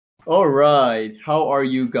All right, how are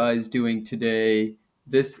you guys doing today?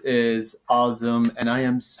 This is awesome, and I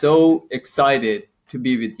am so excited to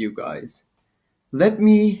be with you guys. Let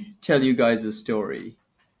me tell you guys a story.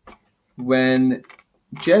 When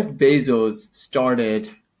Jeff Bezos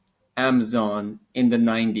started Amazon in the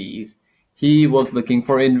 90s, he was looking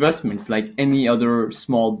for investments like any other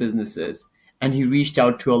small businesses. And he reached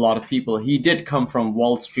out to a lot of people. He did come from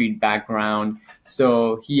Wall Street background,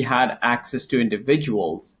 so he had access to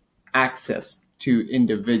individuals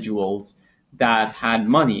that had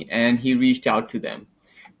money, and he reached out to them.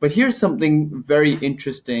 But here's something very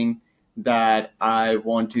interesting that I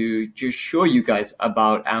want to just show you guys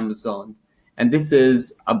about Amazon. And this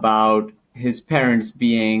is about his parents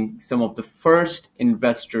being some of the first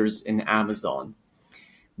investors in Amazon.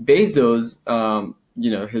 Bezos,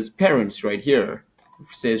 his parents right here,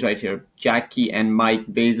 says right here, Jackie and Mike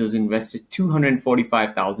Bezos invested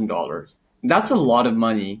 $245,000. That's a lot of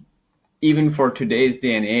money, even for today's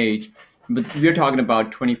day and age. But we're talking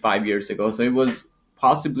about 25 years ago. So it was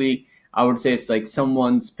possibly, I would say it's like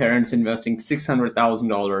someone's parents investing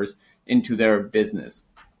 $600,000 into their business.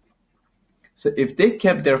 So if they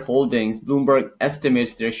kept their holdings, Bloomberg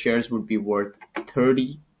estimates their shares would be worth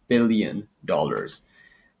 $30 billion.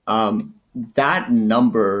 That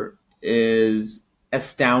number is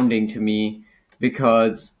astounding to me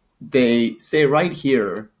because they say right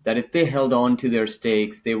here that if they held on to their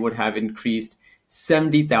stakes, they would have increased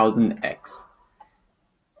 70,000x.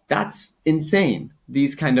 That's insane,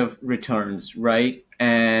 these kind of returns, right?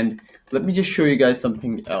 And let me just show you guys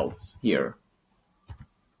something else here.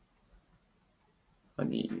 Let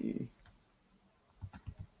me.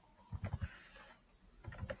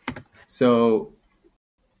 So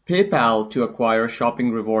PayPal to acquire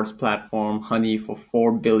shopping rewards platform Honey for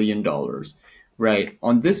 $4 billion, right?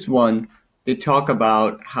 On this one, they talk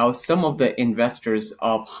about how some of the investors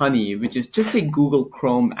of Honey, which is just a Google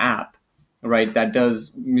Chrome app, right, that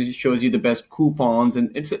does shows you the best coupons,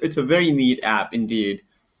 and it's a very neat app indeed.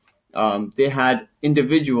 They had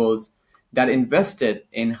individuals that invested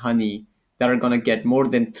in Honey that are going to get more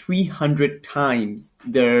than 300 times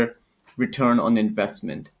their return on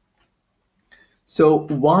investment. So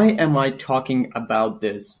why am I talking about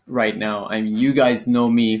this right now? I mean, you guys know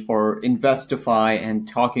me for Investofy and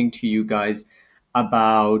talking to you guys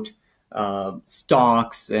about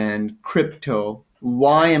stocks and crypto.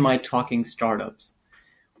 Why am I talking startups?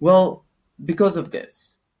 Well, because of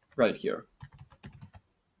this right here.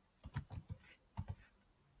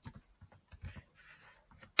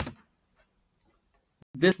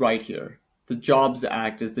 This right here, the Jobs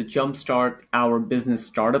Act is the Jumpstart Our Business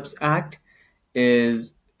Startups Act,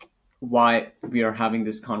 is why we are having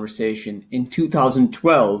this conversation. In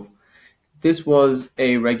 2012, this was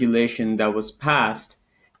a regulation that was passed.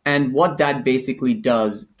 And what that basically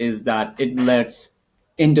does is that it lets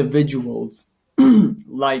individuals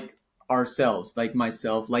like ourselves, like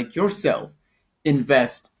myself, like yourself,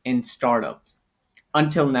 invest in startups.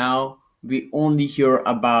 Until now, we only hear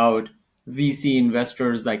about VC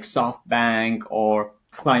investors like SoftBank or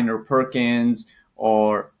Kleiner Perkins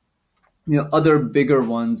or other bigger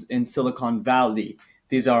ones in Silicon Valley.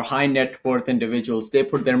 These are high net worth individuals. They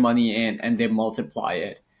put their money in and they multiply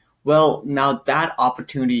it. Well, now that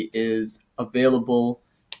opportunity is available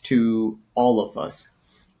to all of us.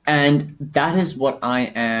 And that is what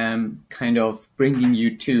I am kind of bringing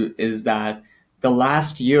you to, is that the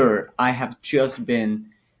last year I have just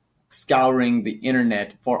been scouring the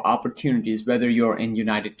internet for opportunities, whether you're in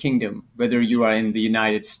United Kingdom, whether you are in the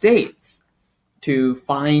United States, to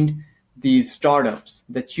find these startups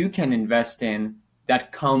that you can invest in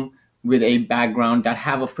that come with a background that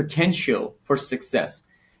have a potential for success.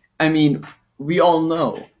 I mean, we all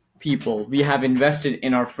know people. We have invested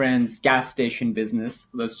in our friends' gas station business.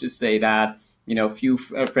 Let's just say that, a few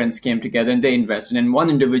friends came together and they invested, and one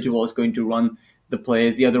individual was going to run the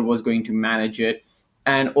place, the other was going to manage it.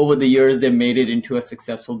 And over the years, they made it into a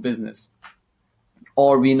successful business.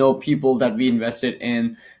 Or we know people that we invested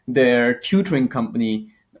in their tutoring company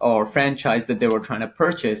or franchise that they were trying to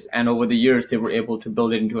purchase. And over the years, they were able to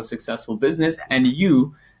build it into a successful business, and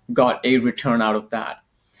you got a return out of that.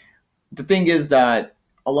 The thing is that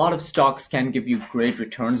a lot of stocks can give you great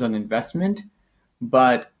returns on investment,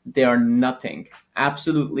 but they are nothing,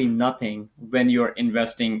 absolutely nothing, when you're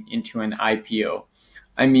investing into an IPO.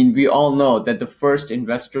 I mean, we all know that the first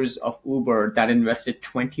investors of Uber that invested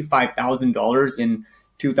 $25,000 in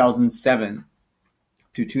 2007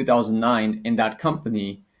 to 2009 in that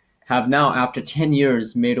company have now, after 10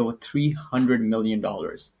 years, made over $300 million.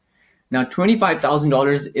 Now,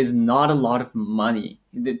 $25,000 is not a lot of money.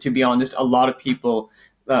 To be honest, a lot of people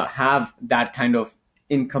have that kind of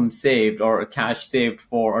income saved or a cash saved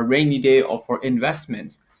for a rainy day or for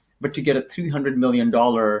investments. But to get a $300 million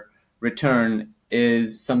return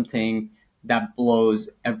is something that blows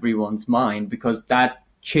everyone's mind, because that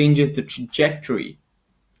changes the trajectory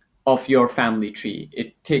of your family tree.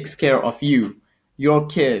 It takes care of you, your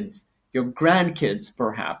kids, your grandkids,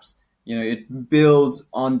 perhaps. It builds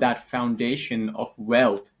on that foundation of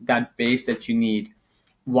wealth, that base that you need.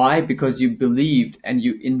 Why? Because you believed and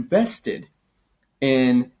you invested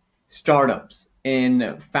in startups,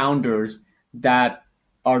 in founders that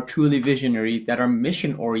are truly visionary, that are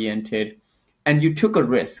mission oriented, and you took a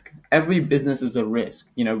risk. Every business is a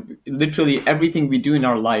risk. Literally everything we do in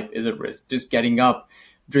our life is a risk. Just getting up,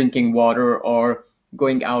 drinking water, or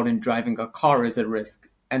going out and driving a car is a risk,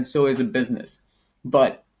 and so is a business.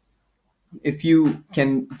 But if you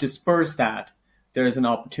can disperse that, there is an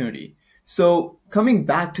opportunity. So coming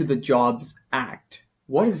back to the Jobs Act,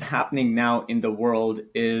 what is happening now in the world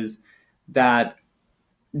is that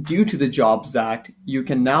due to the Jobs Act, you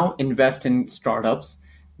can now invest in startups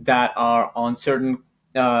that are on certain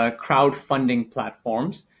crowdfunding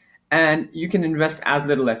platforms. And you can invest as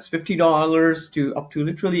little as $50 to up to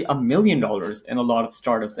literally $1 million in a lot of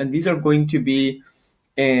startups. And these are going to be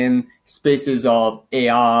in spaces of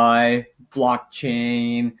AI,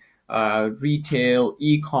 blockchain, retail,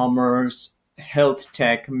 e-commerce, health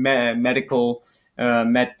tech, medical,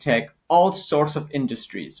 med tech, all sorts of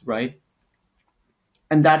industries, right?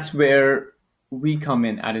 And that's where we come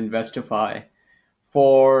in at Investofy.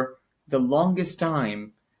 For the longest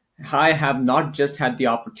time, I have not just had the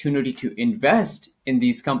opportunity to invest in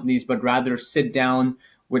these companies, but rather sit down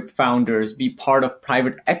with founders, be part of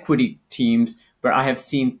private equity teams where I have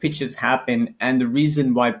seen pitches happen and the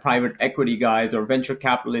reason why private equity guys or venture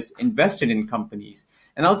capitalists invested in companies.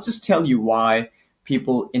 And I'll just tell you why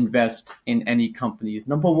people invest in any companies.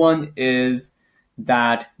 Number one is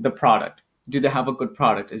that the product. Do they have a good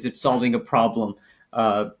product? Is it solving a problem?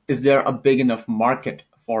 Is there a big enough market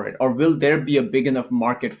for it? Or will there be a big enough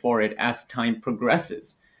market for it as time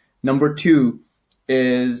progresses? Number two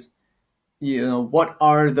is, what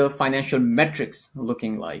are the financial metrics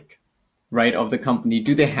looking like, right, of the company?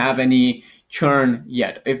 Do they have any churn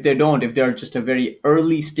yet? If they don't, if they're just a very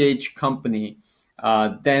early stage company,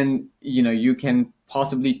 then, you can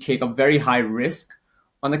possibly take a very high risk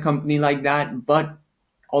on a company like that, but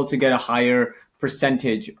also get a higher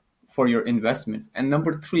percentage for your investments. And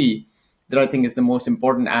number three, that I think is the most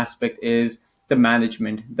important aspect, is the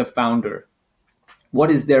management, the founder. What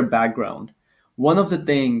is their background? One of the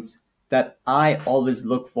things that I always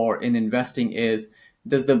look for in investing is,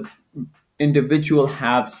 does the individual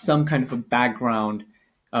have some kind of a background,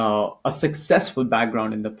 a successful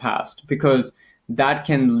background in the past? Because that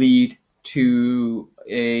can lead to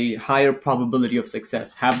a higher probability of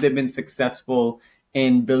success. Have they been successful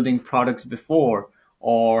in building products before?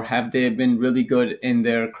 Or have they been really good in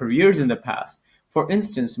their careers in the past? For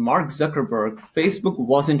instance, Mark Zuckerberg, Facebook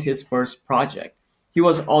wasn't his first project. He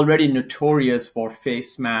was already notorious for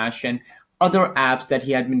Face Smash and other apps that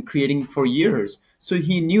he had been creating for years. So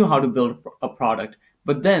he knew how to build a product.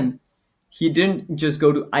 But then he didn't just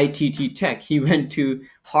go to ITT Tech. He went to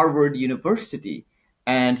Harvard University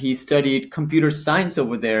and he studied computer science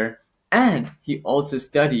over there. And he also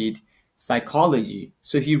studied psychology.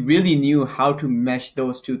 So he really knew how to mesh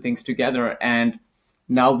those two things together. And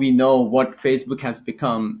now we know what Facebook has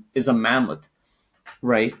become is a mammoth,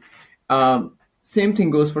 right? Same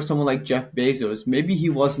thing goes for someone like Jeff Bezos. Maybe he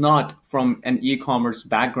was not from an e-commerce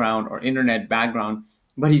background or internet background,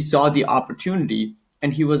 but he saw the opportunity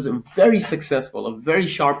and he was very successful, a very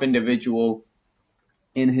sharp individual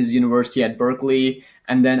in his university at Berkeley.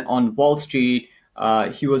 And then on Wall Street,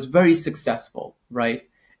 he was very successful, right?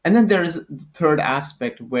 And then there is the third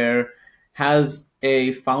aspect, where has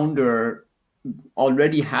a founder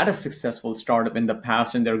already had a successful startup in the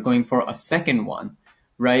past and they're going for a second one,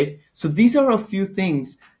 right? So these are a few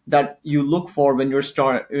things that you look for when you're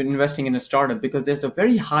investing in a startup, because there's a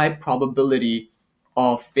very high probability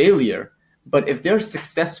of failure. But if they're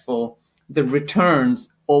successful, the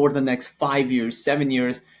returns over the next 5 years, 7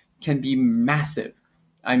 years can be massive.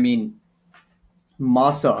 I mean,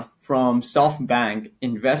 Masa from SoftBank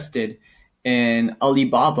invested in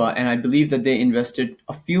Alibaba, and I believe that they invested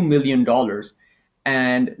a few $1,000,000.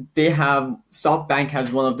 And SoftBank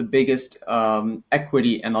has one of the biggest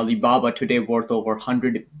equity, and Alibaba today worth over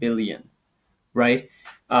 100 billion, right?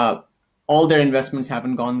 All their investments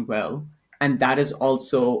haven't gone well. And that is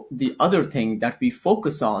also the other thing that we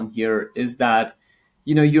focus on here, is that,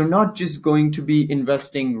 you're not just going to be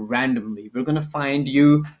investing randomly. We're going to find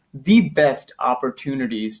you the best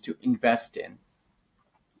opportunities to invest in.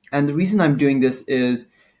 And the reason I'm doing this is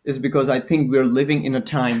because I think we're living in a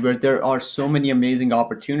time where there are so many amazing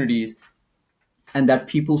opportunities, and that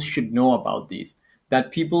people should know about these,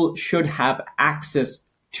 that people should have access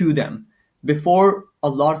to them. Before, a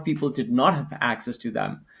lot of people did not have access to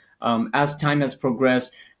them. As time has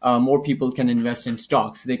progressed, more people can invest in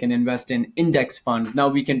stocks. They can invest in index funds. Now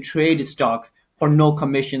we can trade stocks for no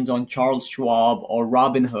commissions on Charles Schwab or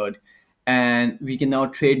Robinhood. And we can now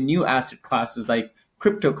trade new asset classes like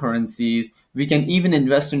cryptocurrencies. We can even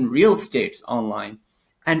invest in real estates online.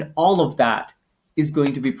 And all of that is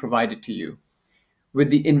going to be provided to you. With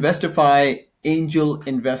the Investofy Angel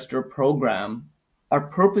Investor Program, our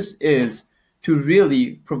purpose is to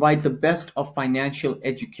really provide the best of financial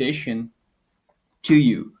education to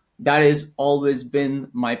you. That has always been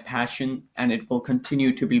my passion, and it will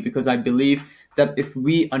continue to be, because I believe that if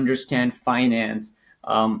we understand finance,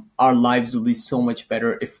 our lives will be so much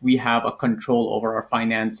better if we have a control over our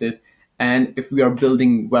finances, and if we are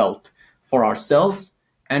building wealth for ourselves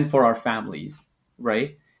and for our families,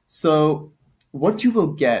 right? So what you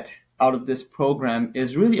will get out of this program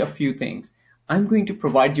is really a few things. I'm going to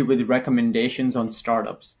provide you with recommendations on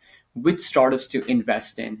startups, which startups to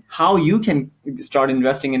invest in, how you can start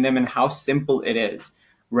investing in them, and how simple it is,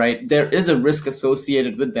 right? There is a risk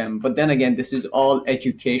associated with them, but then again, this is all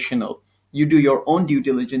educational. You do your own due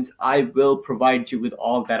diligence. I will provide you with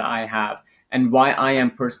all that I have and why I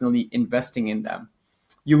am personally investing in them.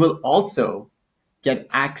 You will also get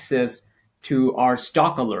access to our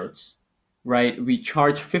stock alerts, right? We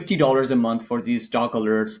charge $50 a month for these stock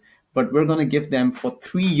alerts, but we're going to give them for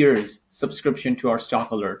 3 years subscription to our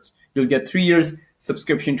stock alerts. You'll get 3 years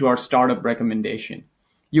subscription to our startup recommendation.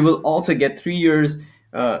 You will also get 3 years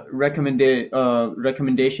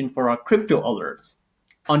recommendation for our crypto alerts.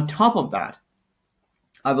 On top of that,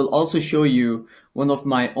 I will also show you one of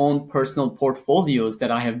my own personal portfolios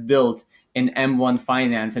that I have built in M1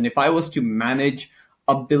 Finance. And if I was to manage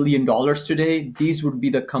 $1 billion today, these would be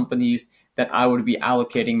the companies that I would be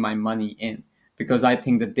allocating my money in, because I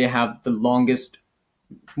think that they have the longest,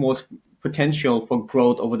 most potential for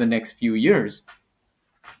growth over the next few years.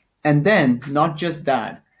 And then, not just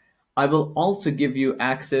that, I will also give you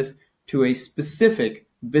access to a specific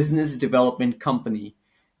business development company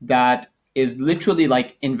that is literally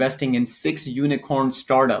like investing in 6 unicorn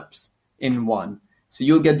startups in one. So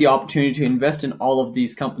you'll get the opportunity to invest in all of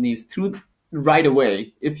these companies through right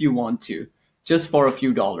away if you want to, just for a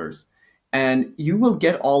few dollars. And you will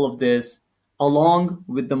get all of this along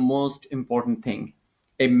with the most important thing,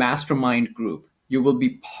 a mastermind group. You will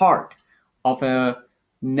be part of a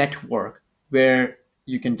network where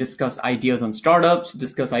you can discuss ideas on startups,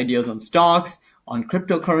 discuss ideas on stocks, on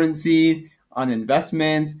cryptocurrencies, on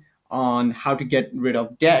investments, on how to get rid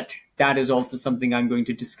of debt. That is also something I'm going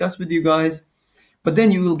to discuss with you guys. But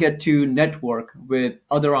then you will get to network with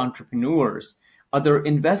other entrepreneurs, other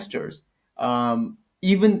investors,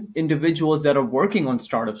 even individuals that are working on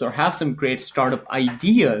startups or have some great startup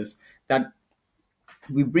ideas, that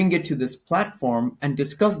we bring it to this platform and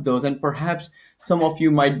discuss those. And perhaps some of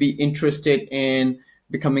you might be interested in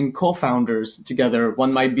becoming co-founders together.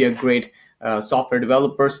 One might be a great software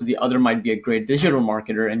developer, so the other might be a great digital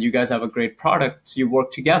marketer, and you guys have a great product, so you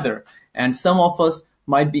work together. And some of us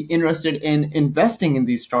might be interested in investing in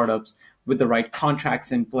these startups with the right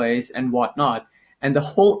contracts in place and whatnot. And the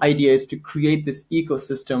whole idea is to create this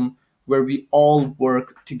ecosystem where we all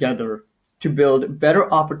work together to build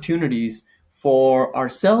better opportunities for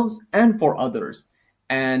ourselves and for others.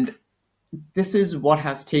 And this is what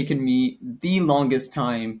has taken me the longest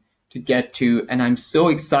time to get to, and I'm so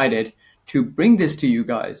excited to bring this to you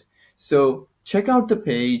guys. So check out the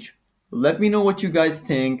page, let me know what you guys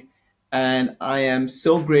think, and I am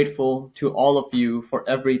so grateful to all of you for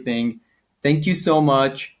everything. Thank you so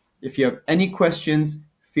much. If you have any questions,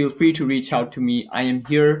 feel free to reach out to me. I am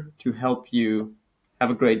here to help you.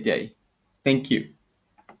 Have a great day. Thank you.